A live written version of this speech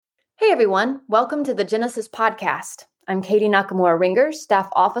everyone. Welcome to the Genesis podcast. I'm Katie Nakamura-Ringer, Staff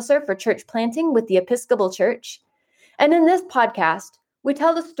Officer for Church Planting with the Episcopal Church. And in this podcast, we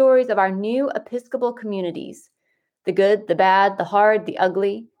tell the stories of our new Episcopal communities, the good, the bad, the hard, the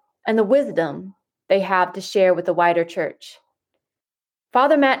ugly, and the wisdom they have to share with the wider church.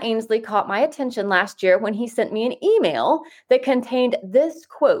 Father Matt Ainsley caught my attention last year when he sent me an email that contained this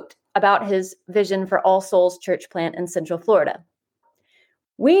quote about his vision for All Souls Church Plant in Central Florida.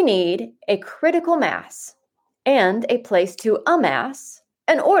 We need a critical mass and a place to amass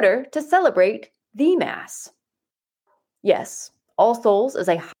in order to celebrate the Mass. Yes, All Souls is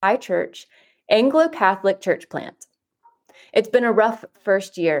a high church, Anglo Catholic church plant. It's been a rough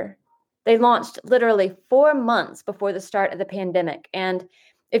first year. They launched literally 4 months before the start of the pandemic. And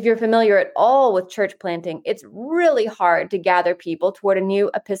if you're familiar at all with church planting, it's really hard to gather people toward a new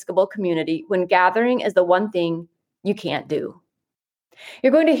Episcopal community when gathering is the one thing you can't do.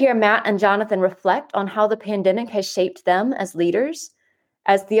 You're going to hear Matt and Jonathan reflect on how the pandemic has shaped them as leaders,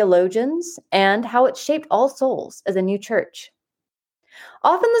 as theologians, and how it shaped All Souls as a new church.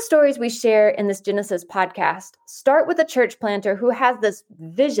 Often the stories we share in this Genesis podcast start with a church planter who has this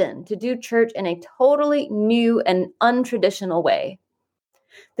vision to do church in a totally new and untraditional way.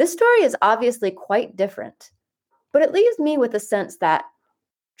 This story is obviously quite different, but it leaves me with a sense that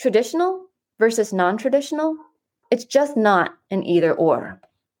traditional versus non-traditional, it's just not an either or.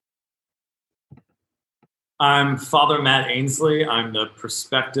 I'm Father Matt Ainsley. I'm the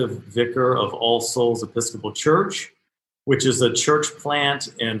prospective vicar of All Souls Episcopal Church, which is a church plant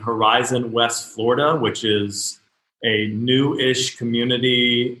in Horizon, West Florida, which is a new-ish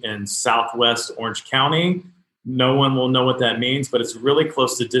community in southwest Orange County. No one will know what that means, but it's really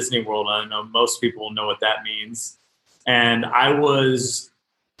close to Disney World. I know most people know what that means. And I was,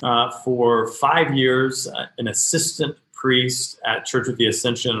 for 5 years, an assistant priest at Church of the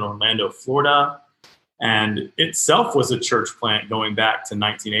Ascension in Orlando, Florida. And itself was a church plant going back to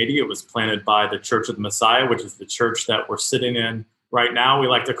 1980. It was planted by the Church of the Messiah, which is the church that we're sitting in right now. We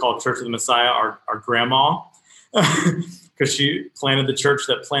like to call Church of the Messiah our grandma because she planted the church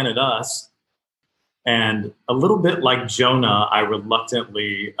that planted us. And a little bit like Jonah, I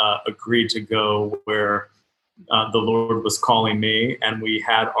reluctantly agreed to go where the Lord was calling me. And we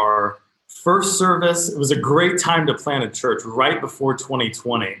had our first service. It was a great time to plant a church right before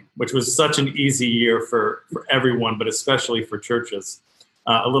 2020, which was such an easy year for everyone, but especially for churches.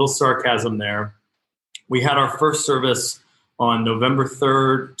 A little sarcasm there. We had our first service on November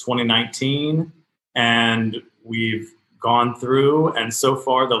 3rd, 2019, and we've gone through, and so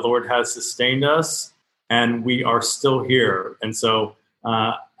far the Lord has sustained us, and we are still here. And so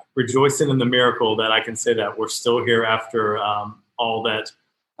rejoicing in the miracle that I can say that we're still here after all that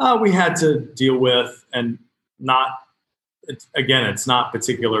we had to deal with, and it's not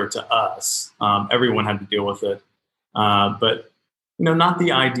particular to us. Everyone had to deal with it. But, not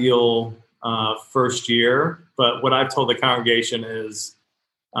the ideal first year. But what I've told the congregation is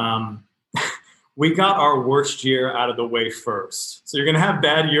we got our worst year out of the way first. So you're going to have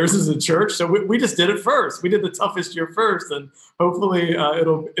bad years as a church. So we just did it first. We did the toughest year first, and hopefully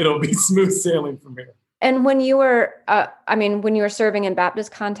it'll be smooth sailing from here. And when you were, when you were serving in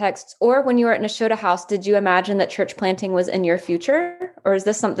Baptist contexts, or when you were at Nashotah House, did you imagine that church planting was in your future? Or is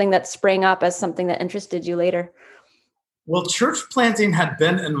this something that sprang up as something that interested you later? Well, church planting had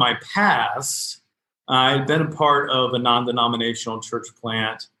been in my past. I had been a part of a non-denominational church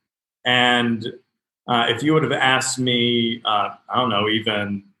plant. And if you would have asked me,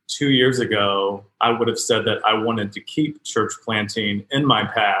 even 2 years ago, I would have said that I wanted to keep church planting in my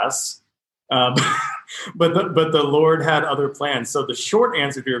past. But the Lord had other plans. So the short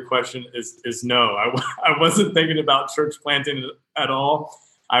answer to your question is no. I wasn't thinking about church planting at all.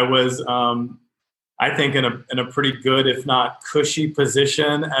 I was, I think, in a pretty good, if not cushy,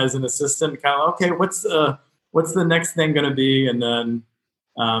 position as an assistant. Kind of, okay, what's the next thing going to be? And then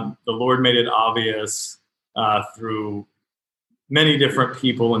the Lord made it obvious through many different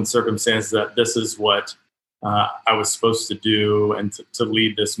people and circumstances that this is what I was supposed to do and to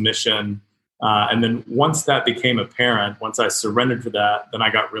lead this mission. And then once that became apparent, once I surrendered to that, then I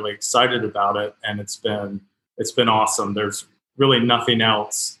got really excited about it, and it's been awesome. There's really nothing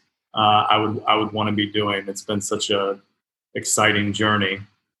else I would want to be doing. It's been such a exciting journey.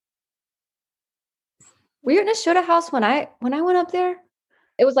 Were you at Nashotah House when I went up there?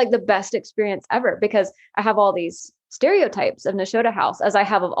 It was like the best experience ever, because I have all these stereotypes of Nashotah House, as I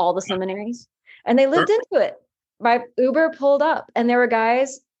have of all the seminaries, and they lived into it. My Uber pulled up, and there were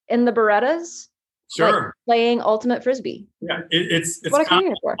guys in the Berettas, like, playing ultimate frisbee. Yeah, it's what kind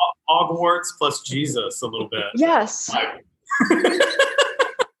of Hogwarts plus Jesus a little bit. Yes.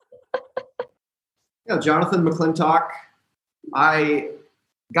 Yeah, Jonathan McClintock. I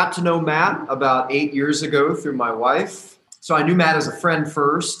got to know Matt about 8 years ago through my wife. So I knew Matt as a friend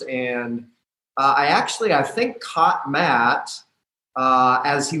first, and I think caught Matt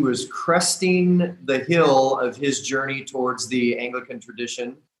as he was cresting the hill of his journey towards the Anglican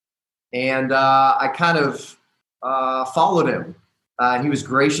tradition. And I kind of followed him. He was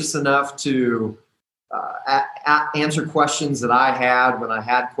gracious enough to answer questions that I had when I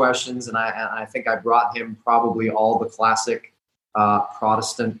had questions. And I think I brought him probably all the classic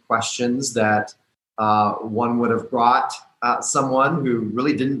Protestant questions that one would have brought someone who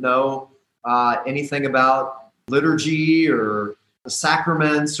really didn't know anything about liturgy or the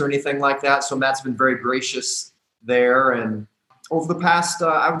sacraments or anything like that. So Matt's been very gracious there. And over the past,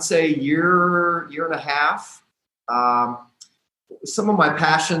 I would say, year and a half, some of my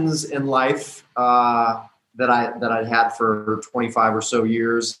passions in life that I had for 25 or so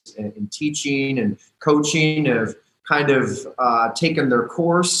years in teaching and coaching have kind of taken their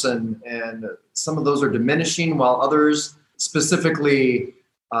course, and some of those are diminishing, while others, specifically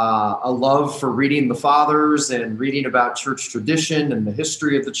a love for reading the fathers and reading about church tradition and the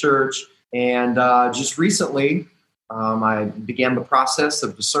history of the church. And just recently, I began the process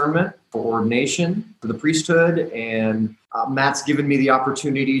of discernment for ordination for the priesthood, and Matt's given me the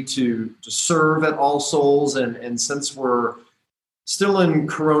opportunity to serve at All Souls. And since we're still in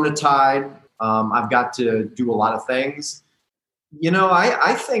Corona tide, I've got to do a lot of things.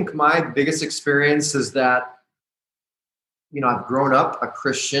 I think my biggest experience is that, I've grown up a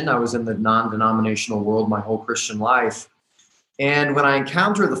Christian. I was in the non-denominational world my whole Christian life. And when I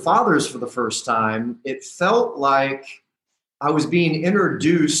encountered the fathers for the first time, it felt like I was being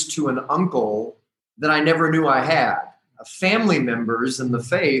introduced to an uncle that I never knew I had, family members in the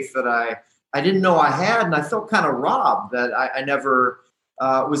faith that I didn't know I had. And I felt kind of robbed that I never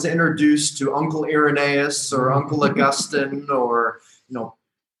was introduced to Uncle Irenaeus or Uncle Augustine, or,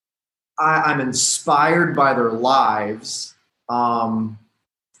 I'm inspired by their lives. And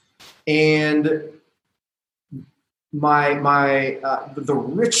the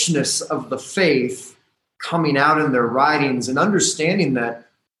richness of the faith coming out in their writings, and understanding that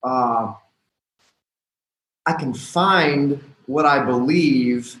I can find what I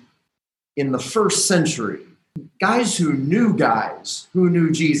believe in the first century. Guys who knew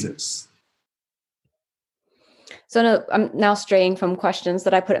Jesus. So no, I'm now straying from questions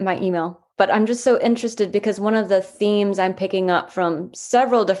that I put in my email, but I'm just so interested because one of the themes I'm picking up from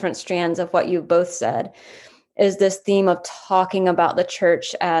several different strands of what you both said is this theme of talking about the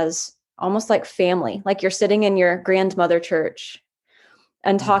church as almost like family, like you're sitting in your grandmother church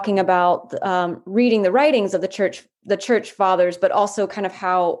and talking about reading the writings of the church fathers, but also kind of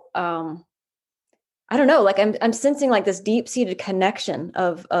how, I don't know, like I'm sensing like this deep-seated connection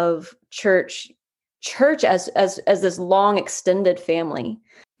of church as this long extended family.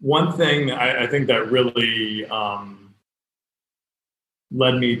 One thing I think that really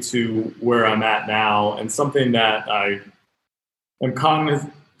led me to where I'm at now, and something that I am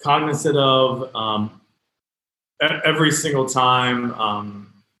cognizant of every single time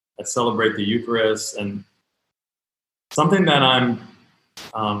I celebrate the Eucharist, and something that I'm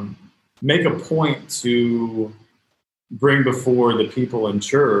make a point to bring before the people in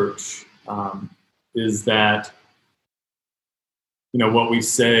church is that, what we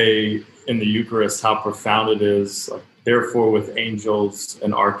say in the Eucharist, how profound it is, like, therefore with angels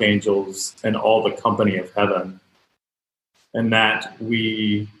and archangels and all the company of heaven. And that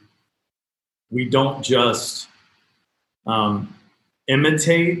we don't just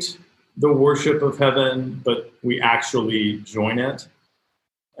imitate the worship of heaven, but we actually join it.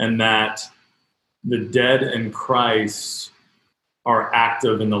 And that the dead in Christ are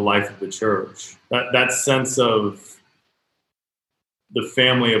active in the life of the church. That sense of the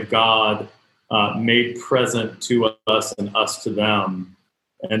family of God made present to us and us to them,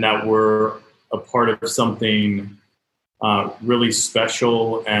 and that we're a part of something really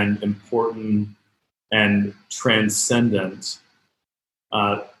special and important and transcendent.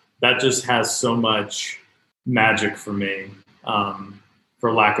 That just has so much magic for me,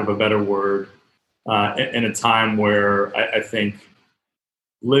 for lack of a better word, in a time where I think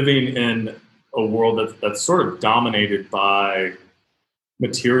living in a world that's sort of dominated by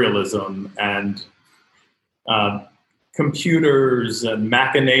materialism and computers and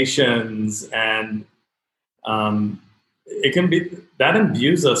machinations, and it can be that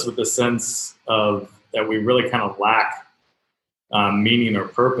imbues us with a sense of that we really kind of lack meaning or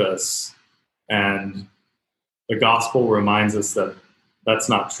purpose, and the gospel reminds us that that's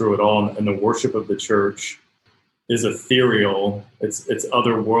not true at all, and the worship of the church is ethereal, it's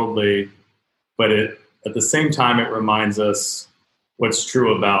otherworldly, but at the same time, it reminds us what's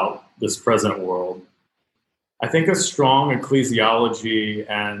true about this present world. I think a strong ecclesiology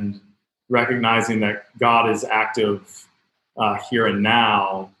and recognizing that God is active here and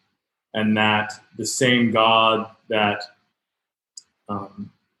now, and that the same God that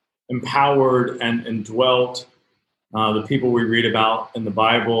empowered and indwelt the people we read about in the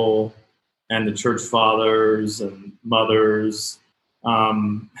Bible and the church fathers and mothers,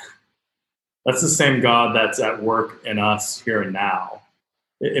 that's the same God that's at work in us here and now.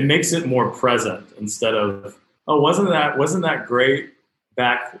 It makes it more present instead of, oh, wasn't that great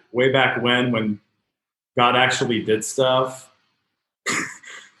way back when God actually did stuff?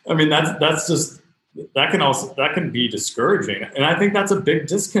 I mean, that's just, that can be discouraging. And I think that's a big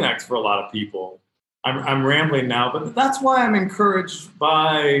disconnect for a lot of people. I'm rambling now, but that's why I'm encouraged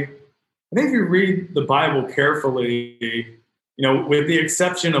by, I think if you read the Bible carefully, with the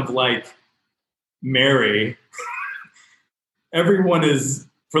exception of like Mary, everyone is,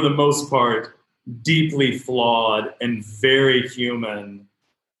 for the most part, deeply flawed and very human.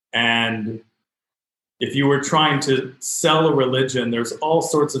 And if you were trying to sell a religion, there's all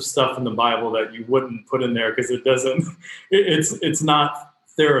sorts of stuff in the Bible that you wouldn't put in there because it's not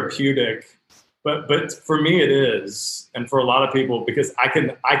therapeutic. But for me it is, and for a lot of people, because I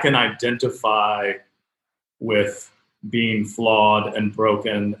can identify with being flawed and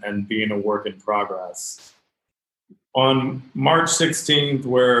broken and being a work in progress. On March 16th,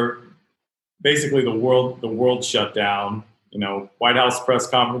 where basically the world shut down, White House press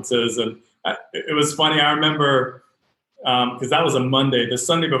conferences, and it was funny. I remember because that was a Monday, the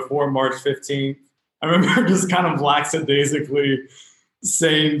Sunday before March 15th. I remember just kind of lackadaisically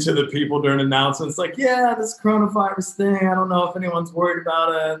saying to the people during announcements, like, yeah, this coronavirus thing, I don't know if anyone's worried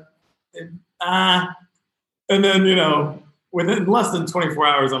about it. And then, within less than 24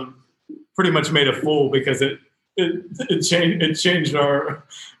 hours, I'm pretty much made a fool because it changed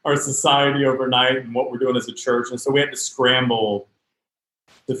our society overnight and what we're doing as a church. And so we had to scramble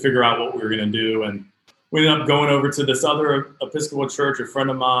to figure out what we were going to do. And we ended up going over to this other Episcopal church, a friend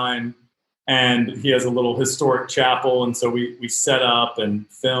of mine, and he has a little historic chapel. And so we set up and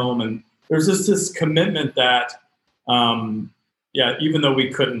film. And there's just this commitment that, even though we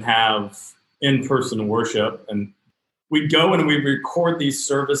couldn't have in-person worship, and we'd go and we'd record these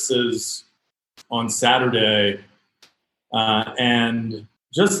services on Saturday, and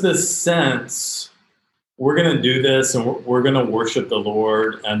just this sense, we're going to do this and we're going to worship the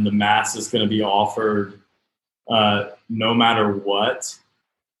Lord, and the Mass is going to be offered no matter what.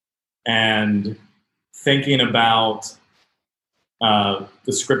 And thinking about the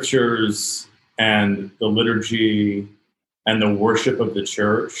scriptures and the liturgy and the worship of the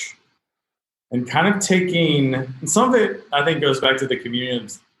church, and kind of taking, and some of it I think goes back to the communion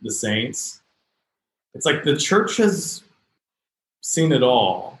of the saints. It's like the church has seen it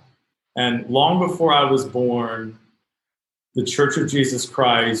all. And long before I was born, the Church of Jesus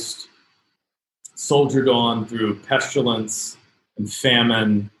Christ soldiered on through pestilence and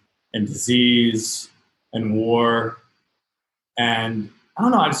famine and disease and war. And I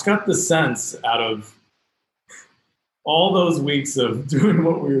don't know, I just got the sense out of all those weeks of doing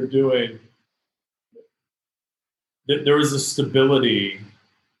what we were doing that there was a stability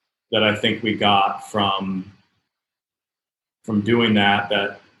that I think we got from doing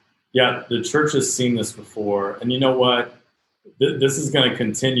that, yeah, the church has seen this before. And you know what? This is going to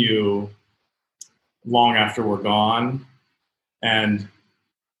continue long after we're gone. And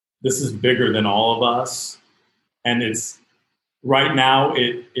this is bigger than all of us. And it's right now,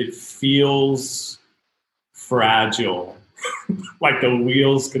 it feels fragile, like the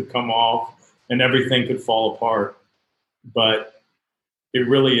wheels could come off and everything could fall apart. But it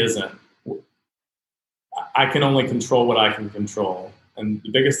really isn't. I can only control what I can control. And the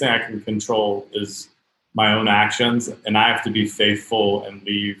biggest thing I can control is my own actions, and I have to be faithful and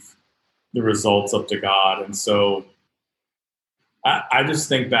leave the results up to God. And so I just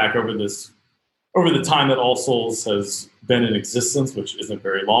think back over the time that All Souls has been in existence, which isn't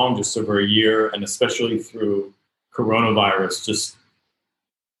very long, just over a year, and especially through coronavirus, just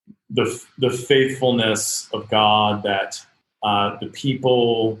the faithfulness of God, that the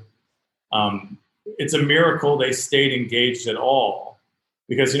people, it's a miracle they stayed engaged at all.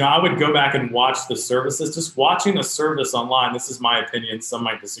 Because, I would go back and watch the services. Just watching a service online, this is my opinion, some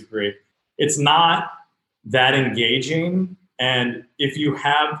might disagree, it's not that engaging. And if you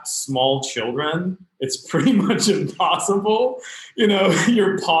have small children, it's pretty much impossible.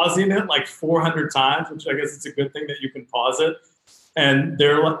 You're pausing it like 400 times, which I guess it's a good thing that you can pause it. And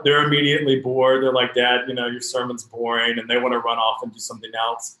they're immediately bored. They're like, Dad, your sermon's boring, and they want to run off and do something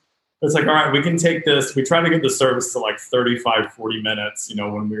else. It's like, all right, we can take this. We try to get the service to like 35, 40 minutes,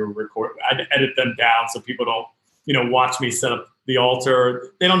 when we were recording. I'd edit them down so people don't, watch me set up the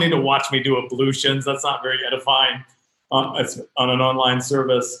altar. They don't need to watch me do ablutions. That's not very edifying on an online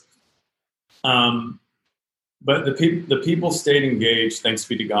service. But the people stayed engaged, thanks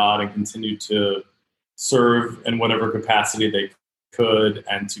be to God, and continued to serve in whatever capacity they could,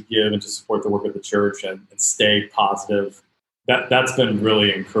 and to give and to support the work of the church and stay positive. That's been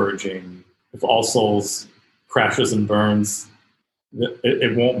really encouraging. If All Souls crashes and burns,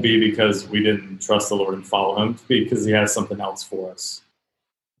 it won't be because we didn't trust the Lord and follow him, because he has something else for us.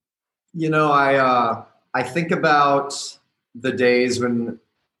 I think about the days when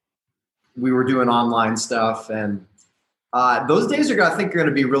we were doing online stuff, and those days are going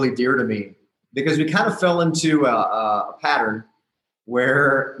to be really dear to me, because we kind of fell into a pattern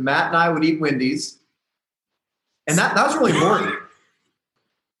where Matt and I would eat Wendy's. And that was really boring.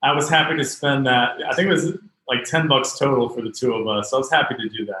 I was happy to spend that. I think it was like $10 total for the two of us. I was happy to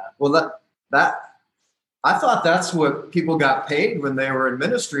do that. Well, I thought that's what people got paid when they were in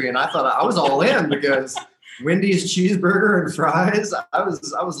ministry, and I thought I was all in, because Wendy's cheeseburger and fries, I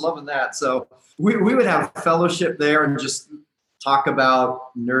was loving that. So we would have fellowship there and just talk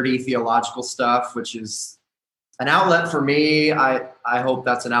about nerdy theological stuff, which is an outlet for me. I hope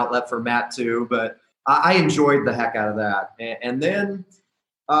that's an outlet for Matt too, but I enjoyed the heck out of that. And then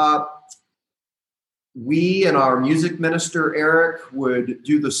we and our music minister, Eric, would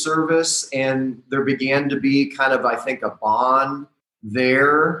do the service, and there began to be kind of, I think, a bond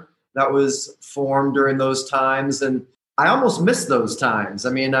there that was formed during those times. And I almost miss those times. I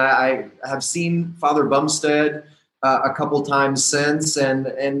mean, I have seen Father Bumstead a couple times since, and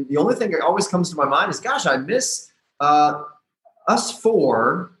the only thing that always comes to my mind is, gosh, I miss us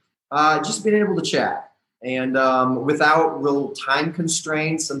four just being able to chat, and without real time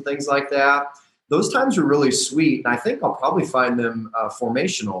constraints and things like that. Those times were really sweet, and I think I'll probably find them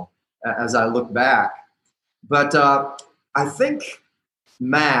formational as I look back. But I think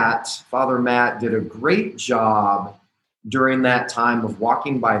Father Matt, did a great job during that time of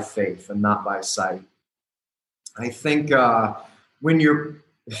walking by faith and not by sight. I think when you're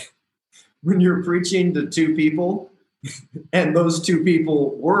preaching to two people, and those two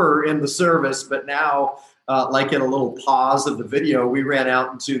people were in the service, but now, like in a little pause of the video, we ran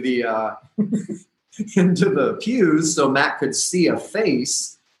out into the into the pews so Matt could see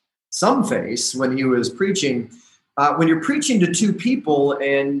some face when he was preaching. When you're preaching to two people,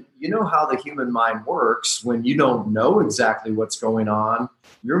 and you know how the human mind works, when you don't know exactly what's going on,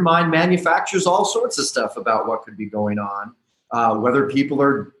 your mind manufactures all sorts of stuff about what could be going on, whether people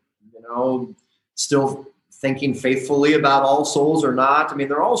are, still thinking faithfully about All Souls or not. I mean,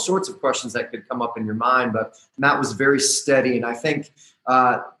 there are all sorts of questions that could come up in your mind, but Matt was very steady. And I think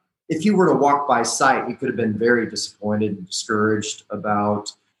if you were to walk by sight, you could have been very disappointed and discouraged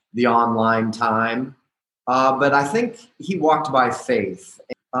about the online time. But I think he walked by faith.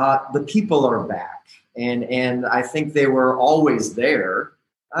 The people are back, and I think they were always there.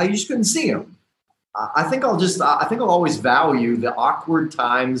 You just couldn't see them. I think I'll always value the awkward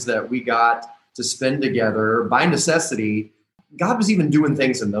times that we got to spend together by necessity. God was even doing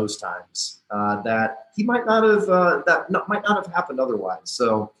things in those times that he might not have happened otherwise.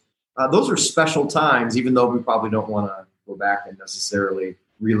 So those are special times, even though we probably don't want to go back and necessarily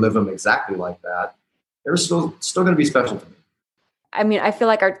relive them exactly like that. They're still going to be special to me. I mean, I feel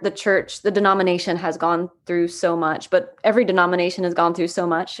like the church, the denomination has gone through so much, but every denomination has gone through so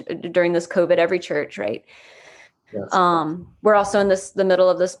much during this COVID, every church, right? Yes. We're also in the middle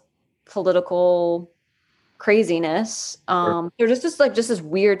of this political craziness. There's just this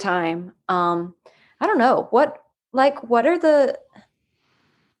weird time. I don't know what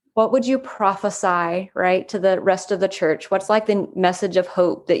would you prophesy, right, to the rest of the church? What's like the message of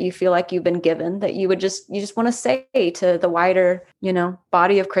hope that you feel like you've been given, that you just want to say to the wider,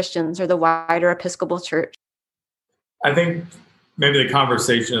 body of Christians or the wider Episcopal Church? I think maybe the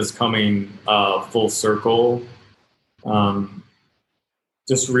conversation is coming full circle.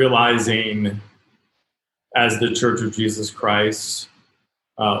 Just realizing as the Church of Jesus Christ,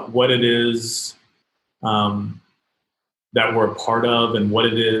 what it is that we're a part of, and what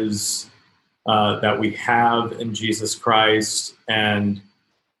it is that we have in Jesus Christ, and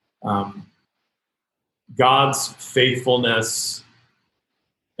God's faithfulness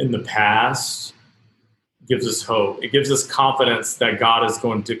in the past gives us hope. It gives us confidence that God is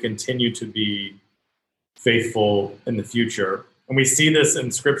going to continue to be faithful in the future. And we see this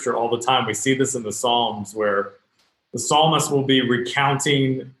in Scripture all the time. We see this in the Psalms, where the psalmist will be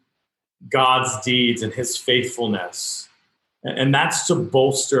recounting God's deeds and his faithfulness. And that's to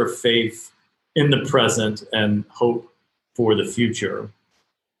bolster faith in the present and hope for the future.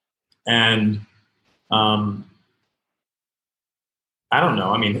 And I don't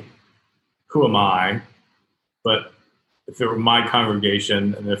know. I mean, who am I? But if it were my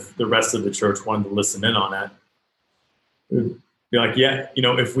congregation and if the rest of the church wanted to listen in on it, it would be like, yeah,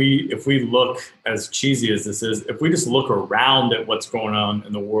 if we look, as cheesy as this is, if we just look around at what's going on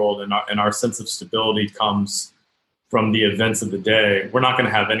in the world and our sense of stability comes from the events of the day, we're not going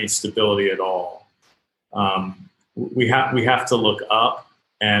to have any stability at all. We have to look up,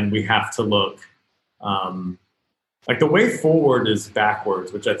 and we have to look like the way forward is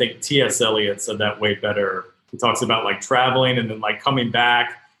backwards, which I think T.S. Eliot said that way better. He talks about like traveling and then like coming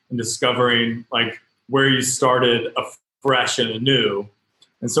back and discovering like where you started afresh and anew.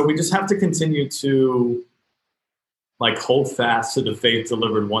 And so we just have to continue to like hold fast to the faith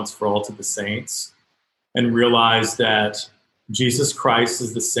delivered once for all to the saints and realize that Jesus Christ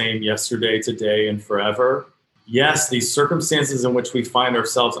is the same yesterday, today, and forever. Yes, these circumstances in which we find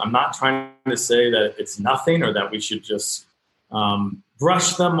ourselves, I'm not trying to say that it's nothing or that we should just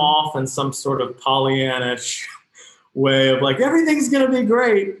brush them off in some sort of Pollyannish way of like, everything's going to be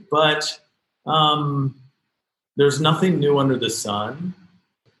great. But there's nothing new under the sun.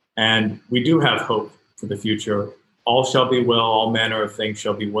 And we do have hope for the future. All shall be well, all manner of things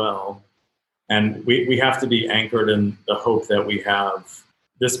shall be well. And we have to be anchored in the hope that we have.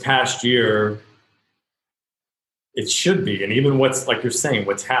 This past year, it should be, and even what's, like you're saying,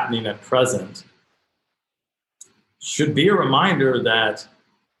 what's happening at present should be a reminder that,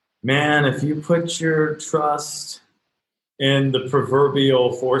 man, if you put your trust in the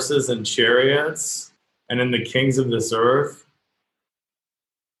proverbial horses and chariots and in the kings of this earth,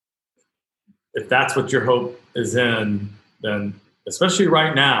 if that's what your hope is in, then especially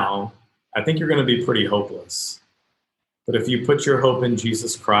right now, I think you're going to be pretty hopeless. But if you put your hope in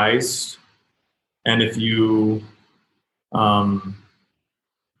Jesus Christ, and if you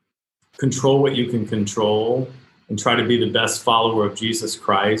control what you can control and try to be the best follower of Jesus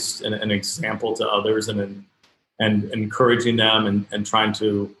Christ and an example to others and encouraging them and trying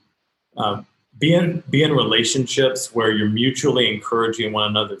to be in relationships where you're mutually encouraging one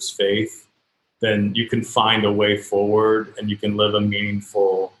another's faith, then you can find a way forward and you can live a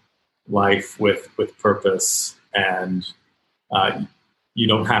meaningful life with purpose, and you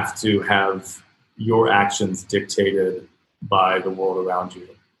don't have to have your actions dictated by the world around you.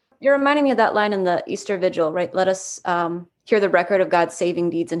 You're reminding me of that line in the Easter Vigil, right? Let us hear the record of God's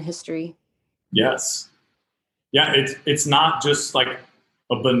saving deeds in history. Yes. Yeah, it's not just like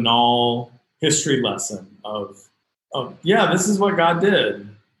a banal history lesson of yeah, this is what God did.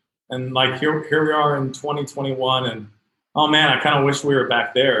 And like here we are in 2021, and oh man, I kind of wish we were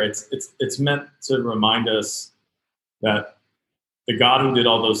back there. It's meant to remind us that the God who did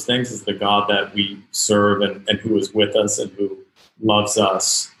all those things is the God that we serve and who is with us and who loves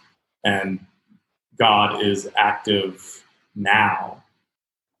us. And God is active now.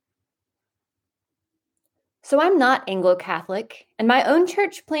 So I'm not Anglo Catholic, and my own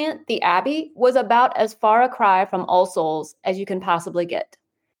church plant, the Abbey, was about as far a cry from All Souls as you can possibly get.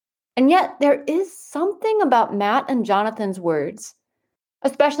 And yet there is something about Matt and Jonathan's words,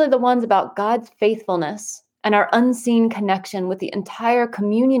 especially the ones about God's faithfulness and our unseen connection with the entire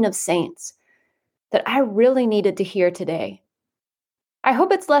communion of saints, that I really needed to hear today. I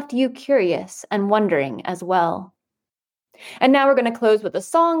hope it's left you curious and wondering as well. And now we're going to close with a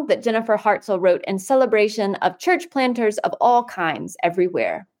song that Jennifer Hartzell wrote in celebration of church planters of all kinds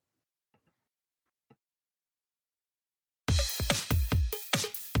everywhere.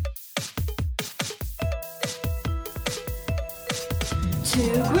 To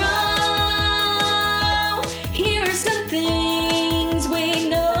grow, here are some things we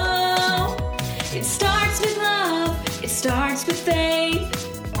know. It starts with love, it starts with faith,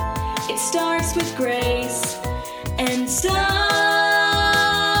 it starts with grace, and so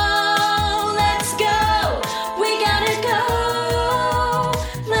let's go, we gotta go.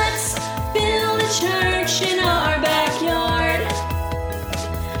 Let's build a church in our backyard.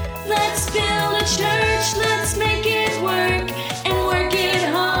 Let's build a church, let's make it work.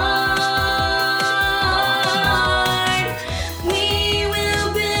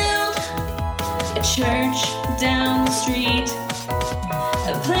 Church down the street,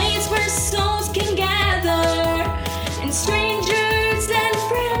 a place where souls can gather and strangers and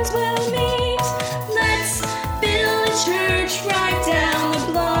friends will meet. Let's build a church right down the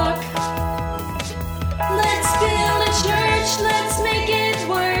block. Let's build a church, let's make it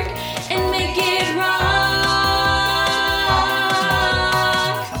work and make it rock.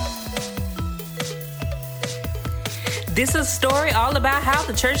 This is a story all about how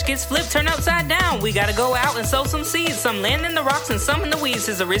the church gets flipped, turned upside down. We gotta go out and sow some seeds. Some land in the rocks and some in the weeds.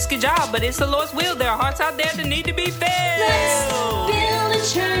 It's a risky job, but it's the Lord's will. There are hearts out there that need to be fed. Let's build a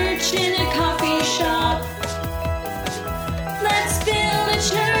church in a coffee shop. Let's build a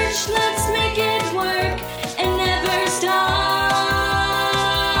church, let's make it work and never stop.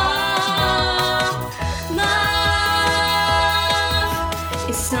 Love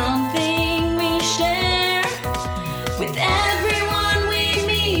is something we share with everyone we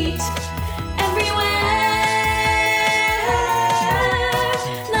meet, everywhere.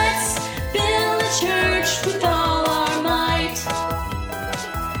 Let's build a church with all our might.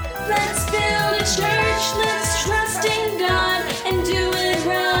 Let's build a church, let's trust in God and do it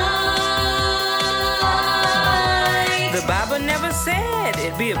right. The Bible never said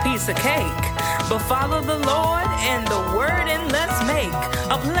it'd be a piece of cake, but follow the Lord and the word and let's make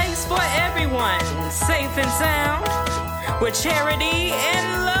a place for everyone, safe and sound, where charity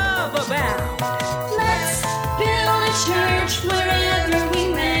and